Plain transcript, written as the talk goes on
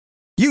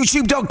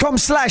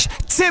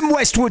YouTube.com/Tim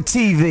Westwood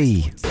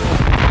TV.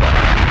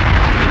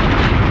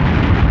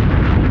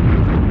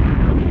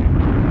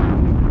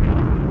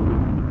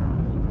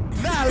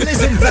 Now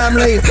listen,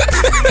 family.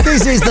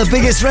 This is the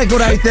biggest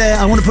record out there.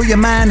 I want to put your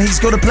man. He's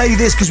got to play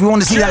this because we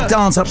want to see that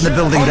dance up in the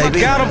building,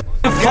 baby.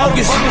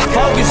 Focus.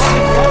 This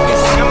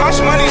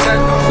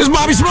is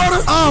Bobby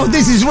Shmurda. Oh,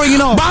 this is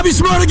ringing off. Bobby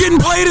Shmurda getting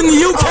played in the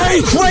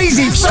UK. Oh,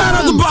 crazy. Shout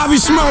out to Bobby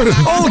Shmurda.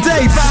 All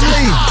day,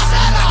 family.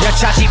 Your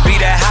chachi be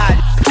that hot.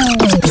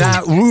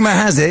 Now, rumor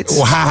has it.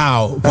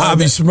 Wow,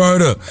 Bobby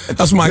Shmurda.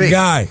 That's my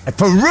guy.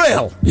 For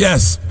real?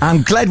 Yes.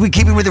 I'm glad we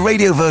keep it with the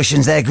radio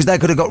versions there because that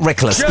could have got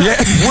reckless. Yeah.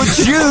 Would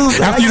you,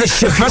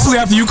 especially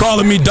after you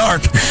calling me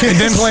dark and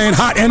then playing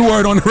hot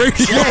N-word on the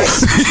radio?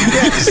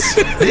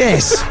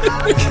 Yes.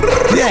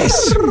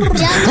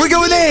 We're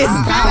going in.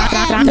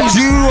 Would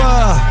you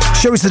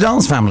show us the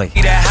dance, family?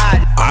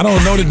 I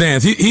don't know the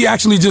dance. He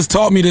actually just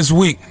taught me this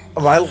week.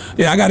 Well,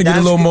 yeah, I got to get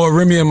a little more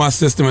Remy in my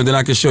system, and then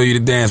I can show you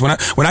the dance.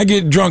 When I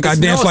get drunk, I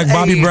dance like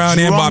Bobby Brown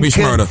and Bobby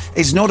Shmurda.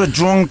 It's not a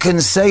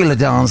drunken sailor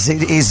dance.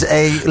 It is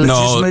a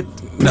legitimate.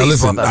 No,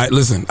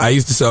 listen. I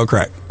used to sell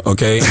crack.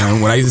 Okay,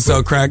 and when I used to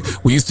sell crack,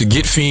 we used to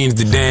get fiends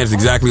to dance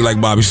exactly like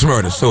Bobby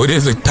Shmurda. So it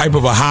is a type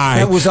of a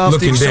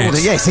high-looking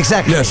dance. Yes,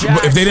 exactly. Yes,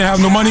 but if they didn't have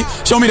no money,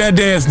 show me that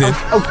dance then.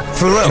 Oh,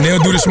 for real. And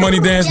they'll do this money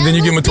dance, and then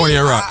you give them a 20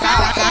 a rock.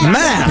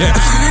 Man,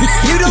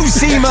 you don't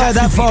seem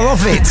that far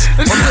off it.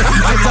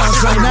 I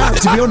dance right now,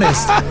 to be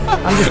honest.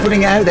 I'm just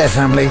putting it out there,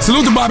 family.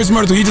 Salute to Bobby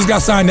Shmurda, he just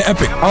got signed to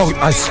Epic. Oh,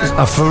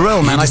 for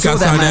real, man. He just got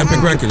signed to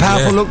Epic Records.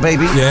 Powerful look,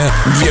 baby. Yeah.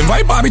 You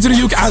invite Bobby to the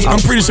UK.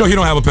 I'm pretty sure he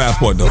don't have a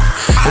passport, though.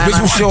 And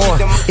I'm sure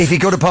if he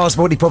got a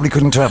passport, he probably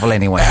couldn't travel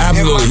anyway.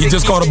 Absolutely. He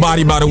just caught a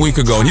body about a week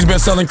ago, and he's been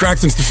selling crack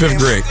since the 5th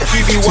grade. So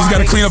he's got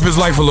to clean up his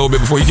life a little bit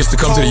before he gets to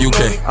come to the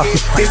UK.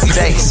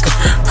 Days.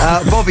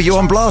 Bobby, you're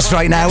on blast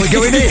right now. We're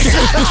going in.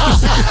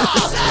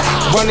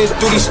 Running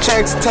through these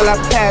checks till I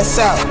pass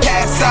out.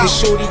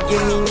 Shorty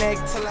give me neck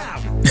till I...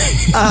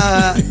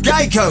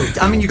 Geico.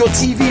 I mean, you got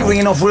TV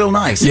ringing off real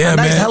nice. Yeah, and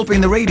that's man.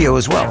 helping the radio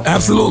as well.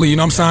 Absolutely. You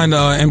know, I'm signed to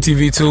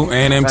MTV too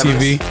and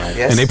MTV.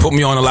 Yes. And they put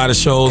me on a lot of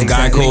shows.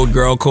 Exactly. Guy Code,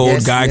 Girl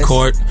Code, Guy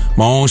Court.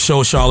 My own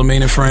show,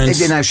 Charlamagne and Friends.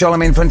 Now,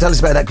 Charlamagne and Friends, tell us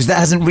about that because that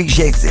hasn't reached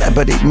yet,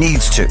 but it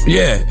needs to.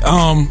 Yeah.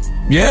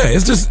 Yeah,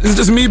 it's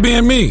just me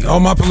being me. All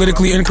my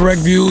politically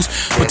incorrect views,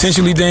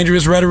 potentially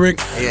dangerous rhetoric,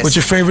 with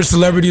your favorite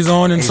celebrities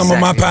on and some of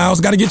my pals.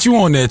 Got to get you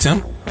on there,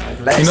 Tim.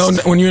 Blessed. You know,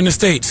 when you're in the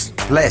States.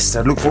 Blessed.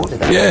 I look forward to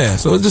that. Yeah,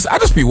 so I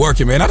just be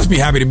working, man. I just be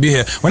happy to be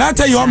here. When I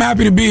tell you I'm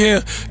happy to be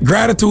here,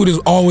 gratitude is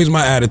always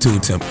my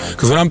attitude, Tim.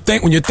 Because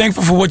when you're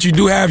thankful for what you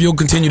do have, you'll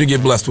continue to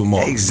get blessed with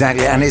more.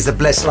 Exactly, and it's a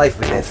blessed life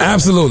we live.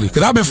 Absolutely,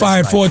 because I've been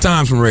fired 4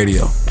 times from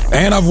radio.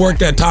 And I've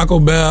worked at Taco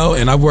Bell,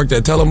 and I've worked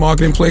at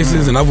telemarketing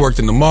places, and I've worked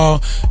in the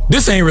mall.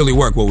 This ain't really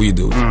work what we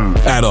do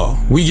at all.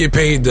 We get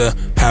paid to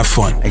have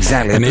fun.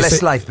 Exactly, and a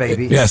blessed life,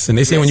 baby. Yes, and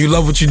they say when you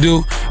love what you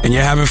do and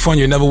you're having fun,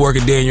 you'll never work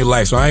a day in your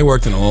life. So I ain't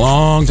worked in a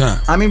long time.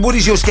 I mean, what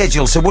is your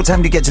schedule? So what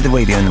time do you get to the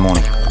radio in the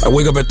morning? I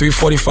wake up at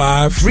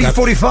 3:45.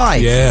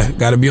 3:45? Yeah,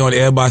 got to be on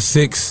air by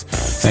 6.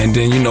 And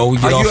then, we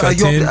get off at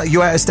 10. Are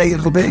you out of state a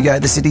little bit? You out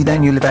of the city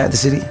then? You live out of the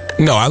city?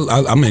 No,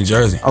 I'm in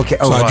Jersey. Okay.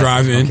 So I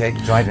drive in. Okay,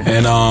 driving.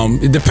 And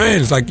it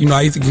depends. Like,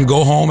 I either can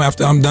go home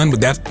after I'm done,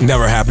 but that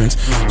never happens.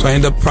 So I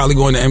end up probably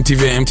going to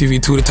MTV or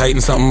MTV2 to tighten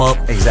something up.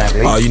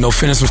 Exactly.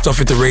 Finish some stuff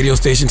at the radio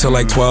station till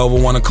like 12 or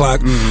 1 o'clock.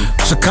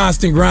 It's a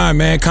constant grind,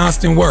 man.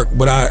 Constant work.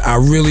 But I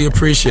really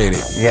appreciate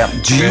it. Yeah.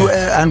 Do you?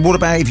 And what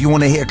about if you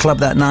want to hit a club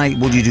that night?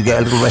 What do you do? Get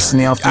a little rest in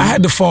the afternoon? I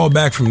had to fall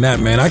back from that,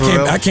 man.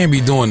 I can't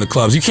be doing the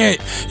clubs.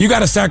 You got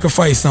to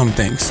sacrifice some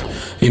things,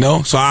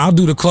 So I'll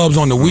do the clubs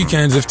on the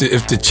weekends if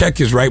the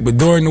check is right. But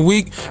during the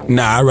week,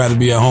 nah, I'd rather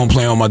be at home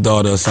playing with my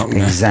daughter or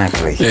something.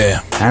 Exactly. Yeah.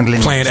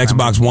 Playing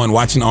Xbox One,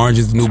 watching Orange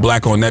is the New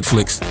Black on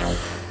Netflix.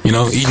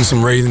 Eating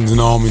some raisins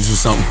and almonds or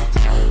something.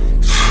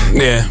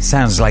 Yeah.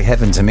 Sounds like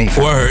heaven to me.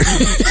 Word.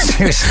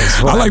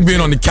 Seriously. I like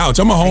being on the couch.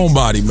 I'm a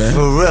homebody, man.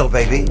 For real,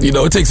 baby.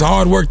 It takes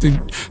hard work to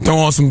throw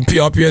on some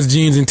PRPS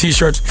jeans and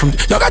T-shirts.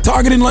 Y'all got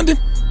Target in London?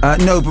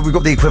 No, but we've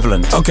got the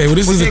equivalent. Okay, well,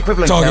 this is a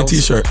Target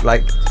T-shirt.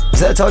 Is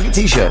that a Target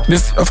T-shirt?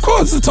 Of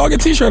course, it's a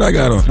Target T-shirt I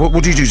got on.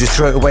 What do you do? Just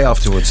throw it away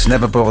afterwards?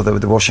 Never bother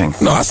with the washing?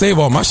 No, I save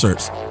all my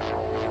shirts.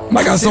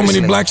 I got so many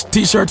black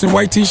T-shirts and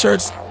white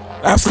T-shirts.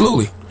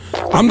 Absolutely.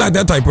 I'm not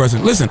that type of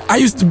person. Listen,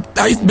 I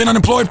been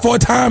unemployed 4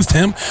 times,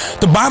 Tim.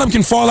 The bottom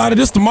can fall out of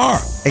this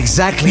tomorrow.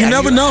 Exactly. You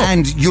never know.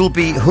 And you'll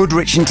be hood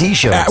rich in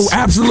T-shirts.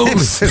 Absolutely.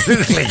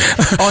 Absolutely.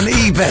 On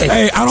eBay.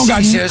 Hey, I don't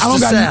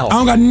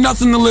got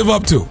nothing to live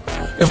up to.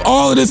 If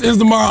all of this ends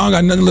tomorrow, I don't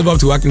got nothing to live up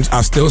to.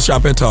 I'll still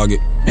shop at Target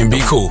and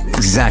be cool.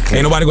 Exactly.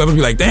 Ain't nobody ever be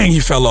like, dang, he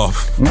fell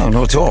off. No,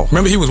 not at all.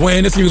 Remember he was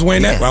wearing this and he was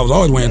wearing that? Well, I was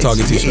always wearing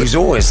Target T-shirts. He was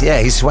always,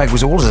 his swag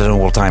was always at an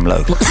all-time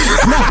low. No,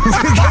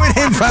 we're going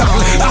in,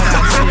 family.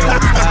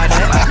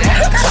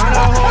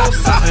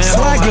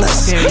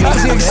 Swagless.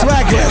 Absolutely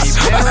swagless.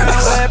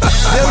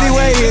 The only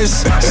way is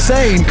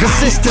sane,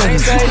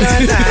 consistent.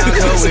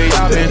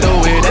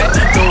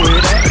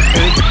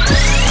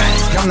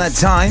 Come that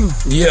time.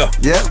 Yeah.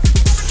 Yeah.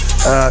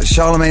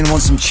 Charlamagne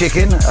wants some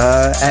chicken,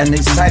 and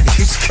it's time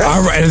for you to go.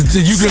 All right,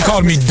 you could have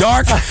called me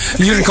dark.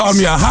 You could have called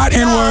me a hot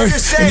N-word.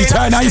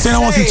 Now you're saying I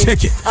want some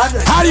chicken.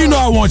 How do you know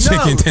I want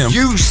chicken, Tim?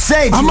 You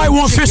said I might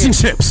want fish and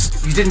chips.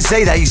 You didn't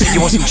say that. You said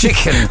you want some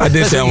chicken. I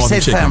did say I want some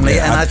chicken. Family,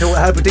 and I thought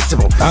how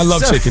predictable. I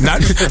love chicken,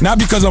 not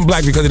because I'm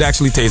black, because it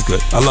actually tastes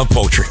good. I love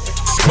poultry.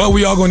 But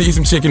we are going to eat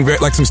some chicken,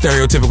 like some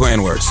stereotypical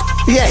N-words.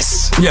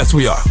 Yes. Yes,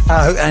 we are.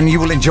 And you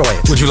will enjoy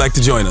it. Would you like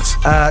to join us?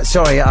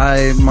 Sorry,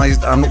 I'm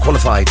not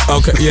qualified.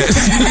 Okay, yeah.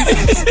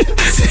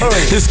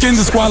 Sorry. His skin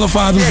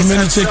disqualifies him from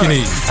any chicken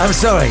eating. I'm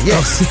sorry,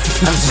 yes.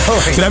 I'm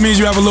sorry. So that means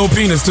you have a little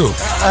penis, too.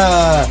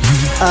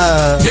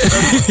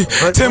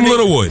 Tim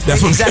Littlewood.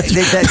 That's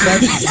exactly.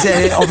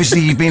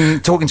 Obviously, you've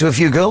been talking to a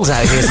few girls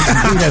out here since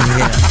you've been over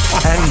here.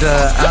 And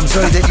I'm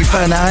sorry that you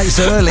found that out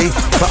so early,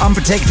 but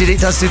unprotected,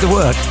 it does do the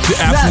work.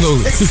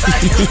 Absolutely.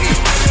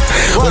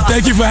 Well,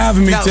 thank you for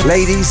having me, Tim.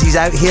 Ladies, he's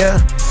out here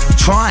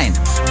trying.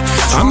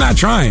 I'm not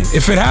trying.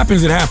 If it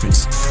happens, it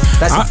happens.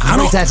 That's a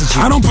great attitude.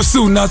 I don't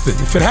pursue nothing.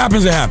 If it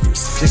happens, it happens.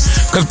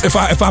 Because if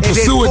I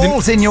pursue it, it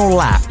falls in your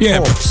lap.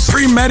 Yeah,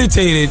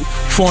 premeditated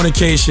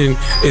fornication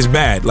is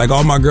bad. Like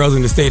all my girls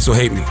in the States will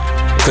hate me.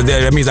 Because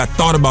that means I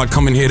thought about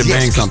coming here to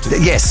bang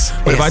something. Yes.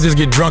 But if I just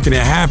get drunk and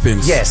it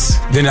happens,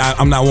 then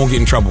I won't get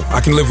in trouble.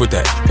 I can live with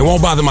that. It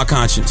won't bother my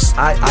conscience.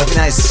 I think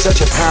that's such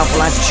a powerful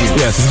attitude.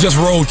 Yes, it's just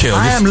roadkill.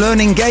 I am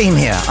learning game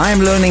here. I am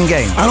learning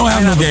game. I don't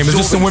have no game. It's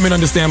just some women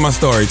understand my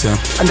story, Tim.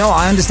 No,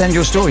 I understand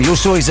your story. Your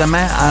story is a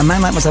man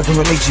like myself can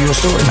relate to your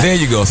story. Man. There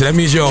you go. So that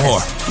means you're a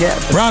whore. Yeah.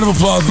 Round of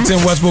applause for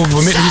Tim Westwood for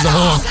admitting he's a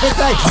whore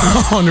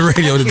on the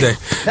radio today.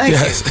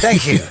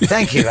 Thank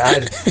you.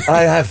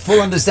 I have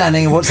full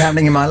understanding of what's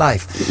happening in my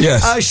life.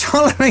 Yes.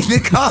 Charlamagne the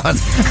God.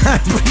 I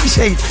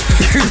appreciate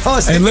you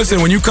passing. And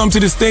listen, when you come to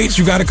the States,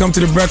 you got to come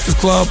to the Breakfast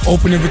Club.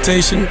 Open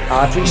invitation.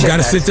 I appreciate You got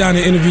to sit down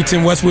and interview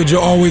Tim Westwood.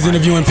 You're always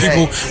interviewing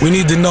people. We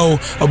need to know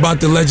about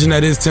the legend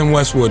that is Tim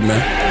Westwood,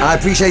 man. I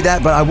appreciate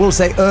that, but I will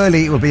say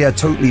early it will be a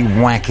totally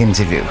whack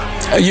interview.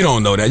 You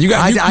don't know that. You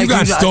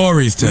got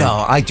stories, Tim.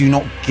 No, I do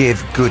not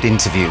give good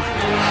interview.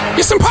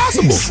 It's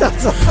impossible.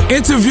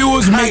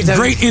 Interviewers make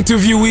great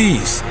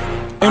interviewees.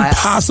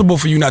 Impossible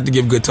for you not to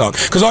give good talk.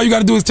 Because all you got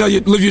to do is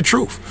live your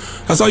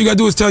truth. That's all you got to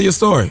do is tell your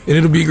story, and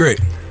it'll be great.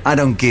 I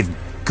don't give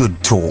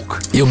good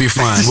talk. You'll be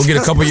fine. We'll get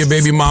a couple of your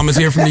baby mamas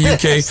here from the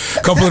UK.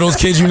 A couple of those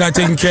kids you're not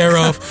taking care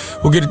of.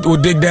 We'll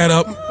dig that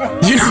up.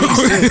 You know.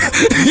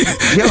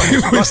 Yo,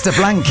 bust a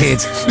blank, kid.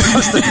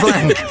 Bust a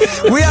blank.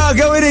 We are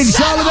going in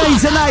Charlamagne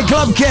tonight,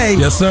 Club K.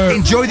 Yes, sir.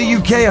 Enjoy the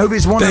UK. I hope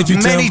it's one of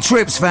many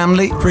trips,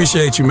 family.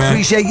 Appreciate you, man.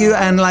 Appreciate you,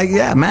 and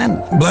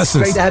man.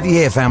 Blessings. Great to have you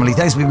here, family.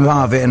 Thanks for being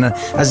part of it. And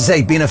as I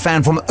say, being a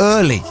fan from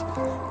early.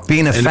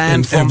 Being a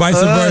fan from and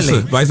vice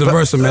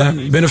versa,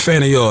 man. Been a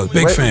fan of yours.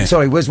 Big fan.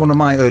 Sorry, where's one of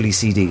my early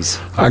CDs?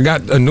 I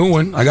got a new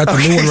one. I got the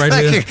new one right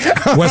here.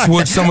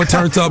 Westwood Summer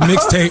Turned Up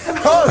mixtape.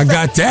 I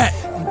got that.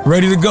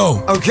 Ready to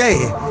go. Okay.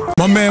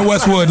 My man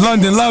Westwood,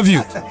 London, love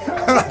you.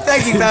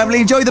 Thank you, family.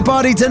 Enjoy the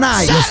party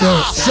tonight. Yes,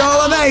 sir.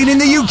 Charlamagne in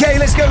the UK.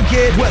 Let's go,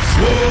 kid.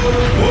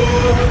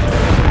 Westwood.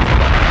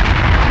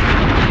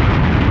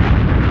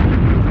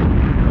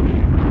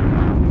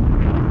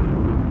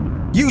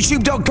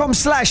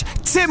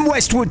 YouTube.com/Tim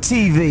Westwood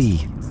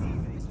TV.